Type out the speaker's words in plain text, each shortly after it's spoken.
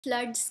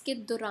Floods के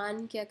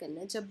दौरान क्या करना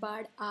है, जब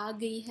बाढ़ आ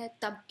गई है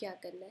तब क्या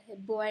करना है।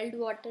 बॉइल्ड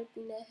वाटर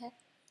पीना है,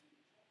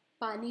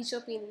 पानी जो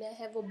पीना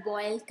है वो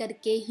बॉयल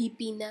करके ही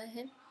पीना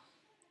है।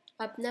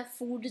 अपना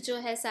फूड जो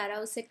है सारा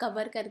उसे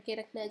कवर करके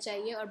रखना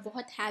चाहिए और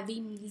बहुत हैवी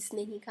मील्स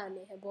नहीं खाने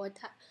हैं, बहुत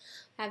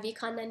हैवी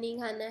खाना नहीं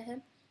खाना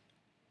है।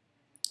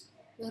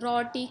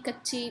 रॉ टी,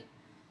 कच्ची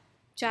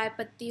चाय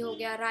पत्ती हो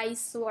गया,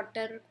 राइस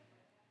वाटर,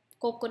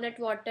 कोकोनट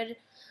वाटर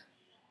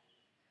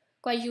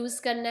का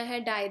यूज़ करना है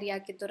डायरिया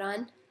के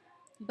दौरान।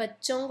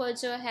 बच्चों को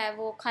जो है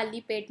वो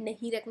खाली पेट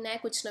नहीं रखना है,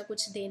 कुछ ना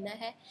कुछ देना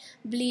है।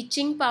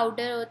 ब्लीचिंग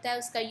पाउडर होता है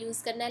उसका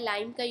यूज़ करना है,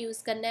 लाइम का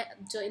यूज़ करना है।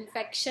 जो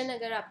इन्फेक्शन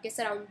अगर आपके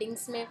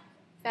सराउंडिंग्स में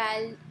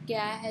फैल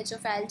गया है, जो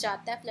फैल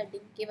जाता है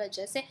फ्लडिंग की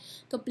वजह से,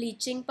 तो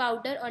ब्लीचिंग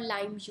पाउडर और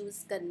लाइम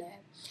यूज़ करना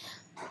है।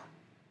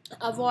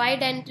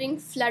 अवॉइड एंटरिंग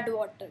फ्लड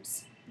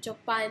वाटर्स, जो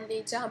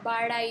पानी जहाँ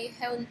बाढ़ आई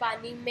है उन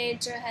पानी में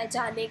जो है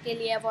जाने के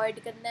लिए अवॉइड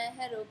करना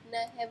है, रोकना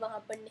है,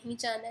 वहाँ पर नहीं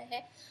जाना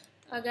है।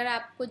 अगर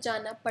आपको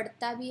जाना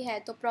पड़ता भी है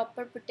तो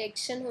प्रॉपर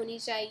प्रोटेक्शन होनी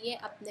चाहिए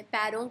अपने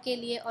पैरों के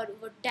लिए, और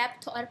वो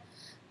डेप्थ और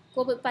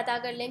को पता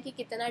कर लें कि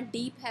कितना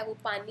डीप है वो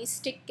पानी।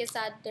 स्टिक के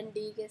साथ,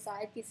 डंडी के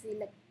साथ, किसी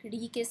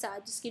लकड़ी के साथ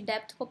जिसकी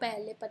डेप्थ को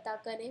पहले पता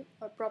करें,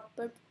 और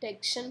प्रॉपर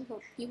प्रोटेक्शन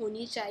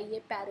होनी चाहिए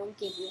पैरों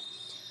के लिए।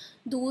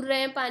 दूर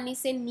रहें पानी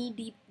से, नी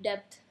डीप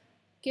डेप्थ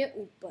के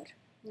ऊपर।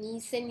 नी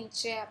से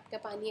नीचे आपका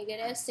पानी अगर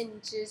है, उससे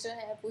नीचे जो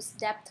है उस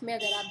डेप्थ में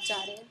अगर आप जा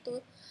रहे हैं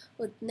तो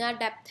उतना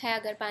डेप्थ है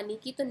अगर पानी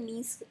की तो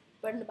नी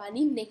पर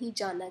पानी नहीं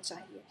जाना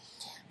चाहिए।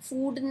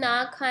 फूड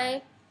ना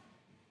खाएं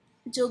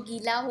जो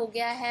गीला हो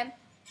गया है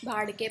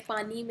बाढ़ के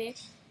पानी में।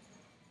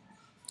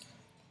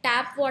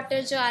 टैप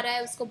वाटर जो आ रहा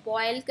है उसको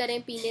बॉयल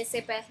करें पीने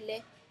से पहले।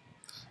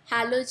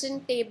 हैलोजन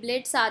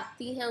टेबलेट्स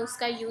आती हैं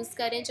उसका यूज़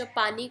करें जो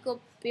पानी को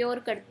प्योर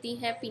करती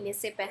हैं पीने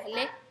से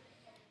पहले।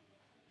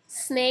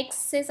 स्नेक्स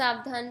से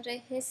सावधान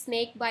रहें,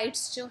 स्नेक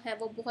बाइट्स जो है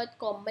वो बहुत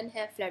कॉमन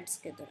है फ्लड्स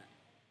के दौरान।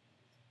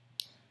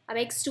 अब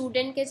एक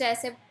स्टूडेंट के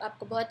जैसे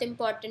आपको बहुत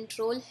इम्पॉर्टेंट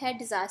रोल है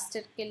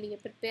डिज़ास्टर के लिए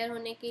प्रिपेयर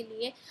होने के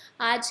लिए।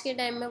 आज के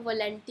टाइम में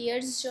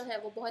वॉलंटियर्स जो हैं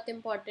वो बहुत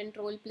इम्पॉर्टेंट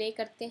रोल प्ले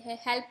करते हैं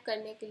हेल्प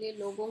करने के लिए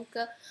लोगों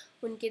का,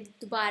 उनके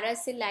दोबारा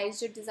से लाइफ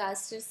जो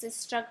डिज़ास्टर से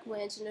स्ट्रक हुए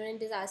हैं, जिन्होंने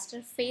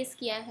डिज़ास्टर फेस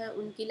किया है,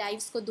 उनकी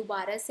लाइफ्स को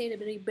दोबारा से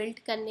रिबिल्ड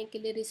करने के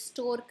लिए,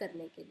 रिस्टोर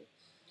करने के लिए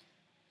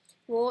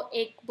वो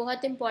एक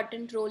बहुत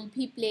इम्पॉर्टेंट रोल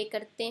भी प्ले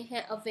करते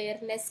हैं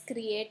अवेयरनेस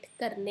क्रिएट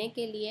करने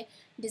के लिए,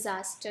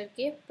 डिज़ास्टर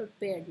के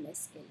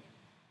प्रिपेयर्डनेस के लिए।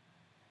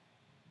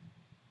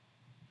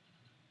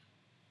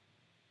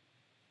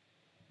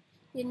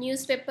 ये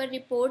न्यूज़पेपर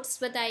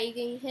रिपोर्ट्स बताई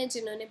गई हैं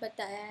जिन्होंने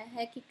बताया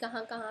है कि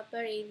कहाँ कहाँ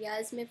पर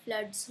एरियाज़ में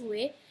फ्लड्स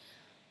हुए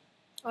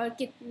और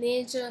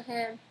कितने जो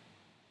हैं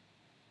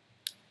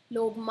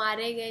लोग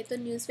मारे गए। तो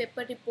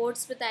न्यूज़पेपर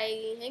रिपोर्ट्स बताई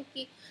गई हैं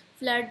कि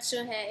फ्लड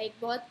जो है एक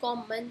बहुत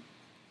कॉमन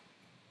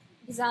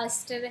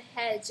डिज़ास्टर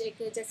है,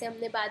 जैसे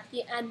हमने बात की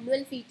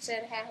एनुअल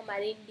फीचर है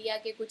हमारे इंडिया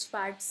के कुछ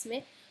पार्ट्स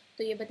में।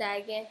 तो ये बताया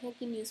गया है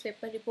कि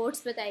न्यूज़पेपर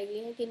रिपोर्ट्स बताई गई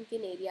हैं कि किन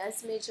किन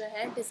एरियाज़ में जो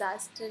है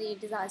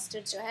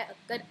डिज़ास्टर जो है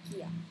अक्कर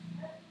किया।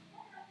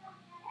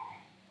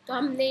 तो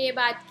हमने ये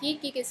बात की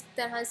कि किस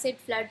तरह से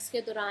फ्लड्स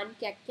के दौरान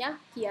क्या क्या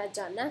किया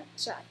जाना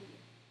चाहिए।